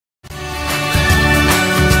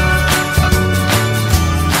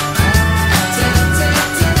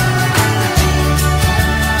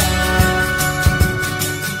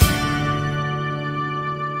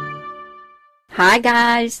Hi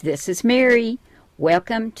guys, this is Mary.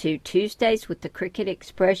 Welcome to Tuesdays with the Cricut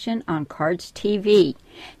Expression on Cardz TV.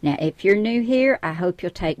 Now if you're new here, I hope you'll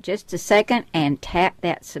take just a second and tap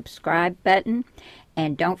that subscribe button.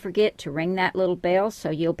 And don't forget to ring that little bell so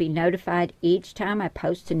you'll be notified each time I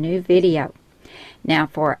post a new video. Now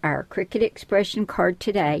for our Cricut Expression card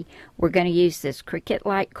today, we're going to use this Cricut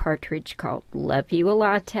Light cartridge called Love You a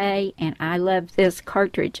Latte. And I love this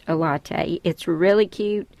cartridge a latte. It's really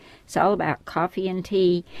cute. It's all about coffee and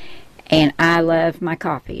tea. And I love my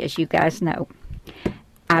coffee, as you guys know.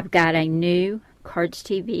 I've got a new Cardz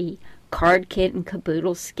TV Card Kit and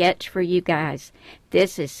Caboodle sketch for you guys.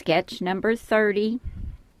 This is sketch number 30.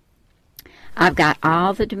 I've got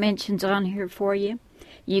all the dimensions on here for you.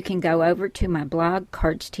 You can go over to my blog,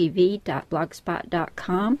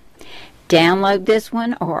 cardztv.blogspot.com. Download this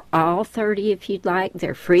one or all 30 if you'd like.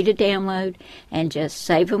 They're free to download, and just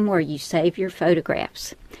save them where you save your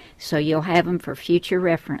photographs, so you'll have them for future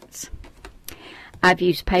reference. I've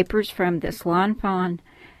used papers from this Lawn Fawn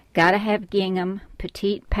Gotta Have Gingham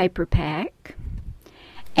Petite Paper Pack,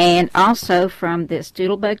 and also from this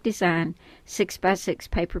Doodlebug Design 6x6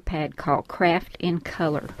 paper pad called Craft in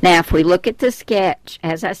Color. Now if we look at the sketch,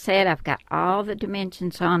 as I said, I've got all the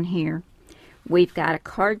dimensions on here. We've got a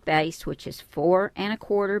card base which is 4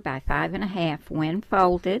 1/4 by 5 1/2 when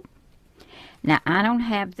folded. Now I don't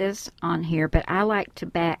have this on here, but I like to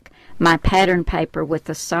back my pattern paper with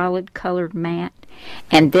a solid colored mat,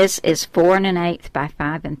 and this is 4 1/8 by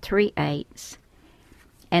 5 3/8.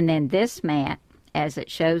 And then this mat, as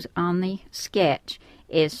it shows on the sketch,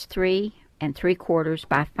 is 3 3/4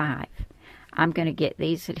 by 5. I'm going to get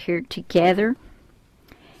these adhered together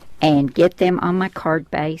and get them on my card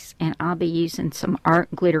base, and I'll be using some art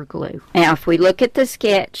glitter glue. Now if we look at the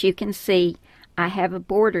sketch, you can see I have a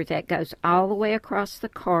border that goes all the way across the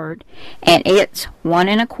card, and it's 1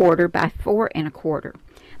 1/4 by 4 1/4.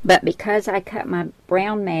 But because I cut my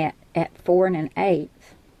brown mat at 4 1/8,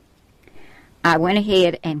 I went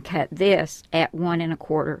ahead and cut this at 1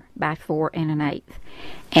 1/4 by 4 1/8.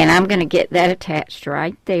 And I'm going to get that attached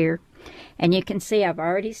right there. And you can see I've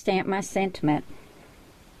already stamped my sentiment.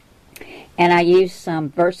 And I used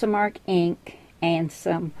some Versamark ink and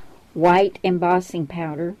some white embossing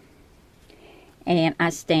powder. And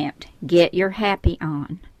I stamped Get Your Happy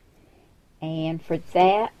On. And for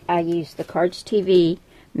that, I used the Cardz TV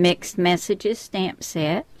Mixed Messages stamp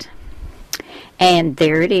set. And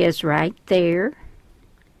there it is right there.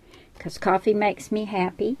 Because coffee makes me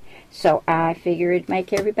happy. So I figure it'd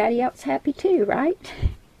make everybody else happy too, right?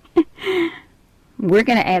 We're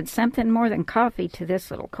going to add something more than coffee to this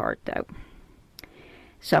little card though.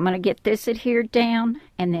 So I'm going to get this adhered down,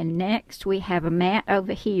 and then next we have a mat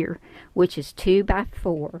over here, which is 2 by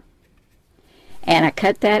 4. And I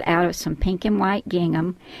cut that out of some pink and white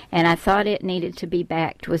gingham, and I thought it needed to be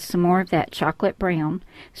backed with some more of that chocolate brown,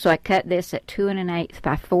 so I cut this at 2 1/8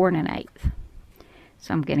 by 4 1/8.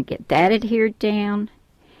 So I'm going to get that adhered down,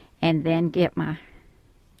 and then get my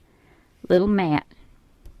little mat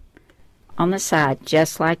on the side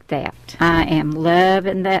just like that. I am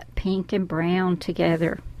loving that pink and brown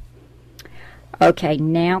together. Okay,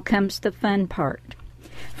 now comes the fun part.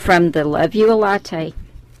 From the Love You a Latte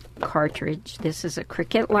cartridge, this is a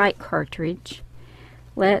Cricut Light cartridge.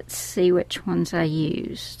 Let's see which ones I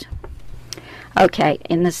used. Okay,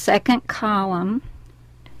 in the second column,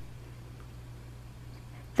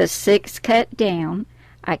 the 6 cut down,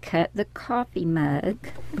 I cut the coffee mug.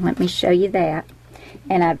 Let me show you that.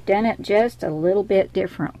 And I've done it just a little bit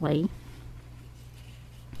differently.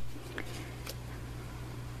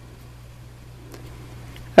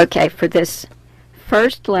 Okay, for this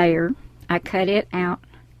first layer, I cut it out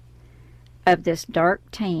of this dark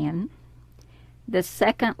tan. The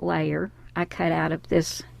second layer, I cut out of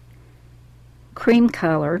this cream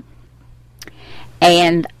color.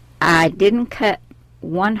 And I didn't cut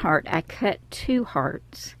one heart, I cut 2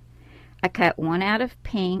 hearts. I cut one out of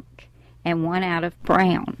pink and one out of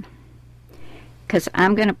brown, because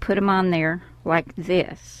I'm going to put them on there like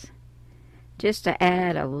this, just to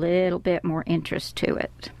add a little bit more interest to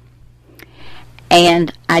it.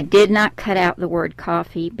 And I did not cut out the word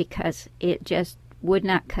coffee because it just would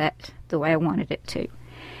not cut the way I wanted it to.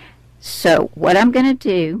 So what I'm going to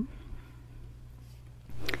do,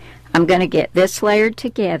 I'm going to get this layered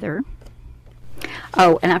together.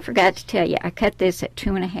 Oh, and I forgot to tell you, I cut this at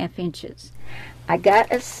 2 1/2 inches. I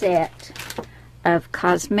got a set of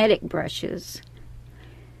cosmetic brushes.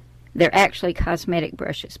 They're actually cosmetic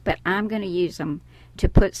brushes, but I'm going to use them to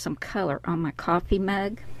put some color on my coffee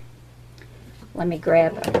mug. Let me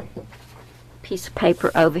grab piece of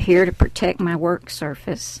paper over here to protect my work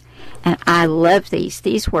surface. And I love these.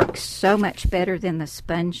 These work so much better than the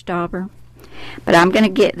sponge dauber. But I'm going to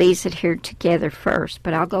get these adhered together first.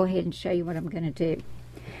 But I'll go ahead and show you what I'm going to do.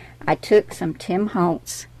 I took some Tim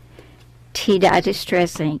Holtz Tea-Dye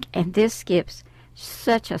Distress ink. And this gives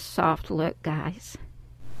such a soft look, guys.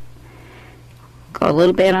 Go a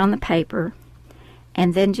little bit on the paper.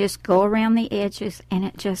 And then just go around the edges. And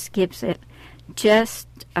it just gives it just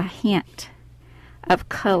a hint of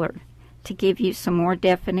color to give you some more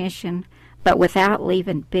definition, but without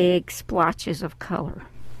leaving big splotches of color.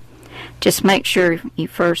 Just make sure you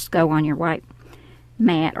first go on your white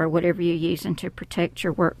mat or whatever you're using to protect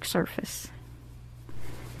your work surface.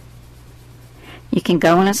 You can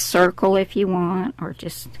go in a circle if you want, or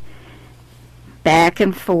just back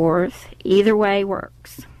and forth. Either way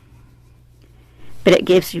works. But it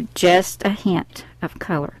gives you just a hint of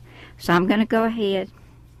color. So I'm going to go ahead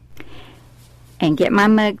and get my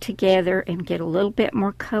mug together and get a little bit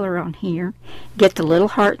more color on here. Get the little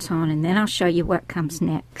hearts on, and then I'll show you what comes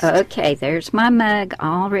next. Okay, there's my mug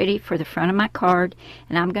all ready for the front of my card,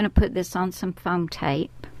 and I'm going to put this on some foam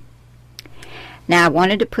tape. Now I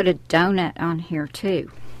wanted to put a donut on here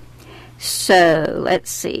too. So let's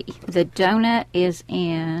see. The donut is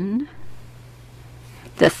in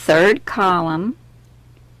the third column.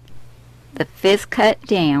 The fifth cut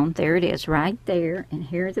down, there it is right there, and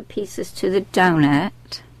here are the pieces to the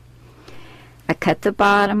donut. I cut the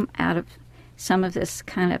bottom out of some of this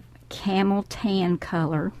kind of camel tan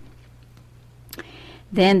color.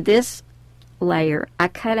 Then this layer I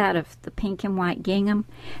cut out of the pink and white gingham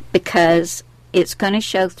because it's going to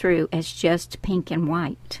show through as just pink and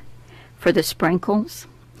white for the sprinkles.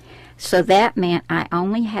 So that meant I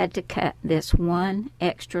only had to cut this one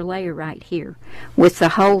extra layer right here with the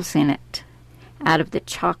holes in it out of the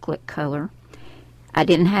chocolate color. I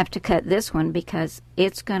didn't have to cut this one because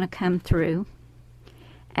it's going to come through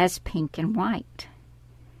as pink and white.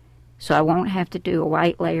 So I won't have to do a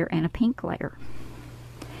white layer and a pink layer.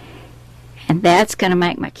 And that's going to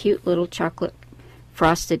make my cute little chocolate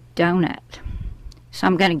frosted donut. So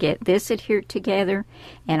I'm going to get this adhered together,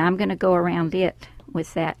 and I'm going to go around it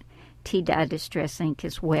with that Tea-Dye Distress ink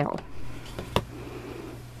as well.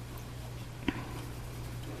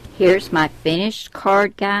 Here's my finished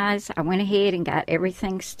card, guys. I went ahead and got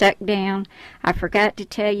everything stuck down. I forgot to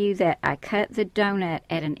tell you that I cut the donut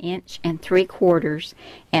at 1 3/4 inches,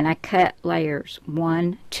 and I cut layers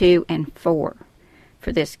 1, 2, and 4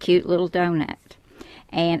 for this cute little donut.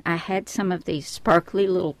 And I had some of these sparkly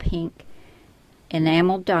little pink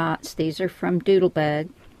enamel dots. These are from Doodlebug.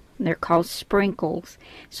 They're called sprinkles.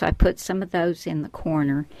 So I put some of those in the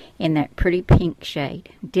corner in that pretty pink shade.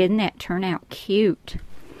 Didn't that turn out cute?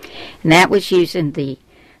 And that was using the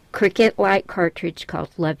Cricut light cartridge called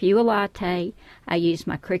Love You a Latte. I used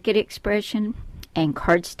my Cricut Expression and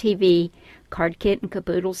Cardz TV Card Kit and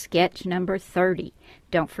Caboodle Sketch number 30.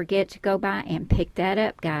 Don't forget to go by and pick that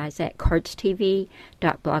up, guys, at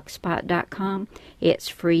cardstv.blogspot.com. It's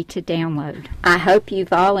free to download. I hope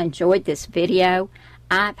you've all enjoyed this video.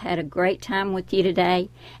 I've had a great time with you today,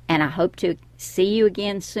 and I hope to see you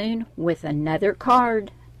again soon with another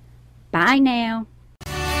card. Bye now.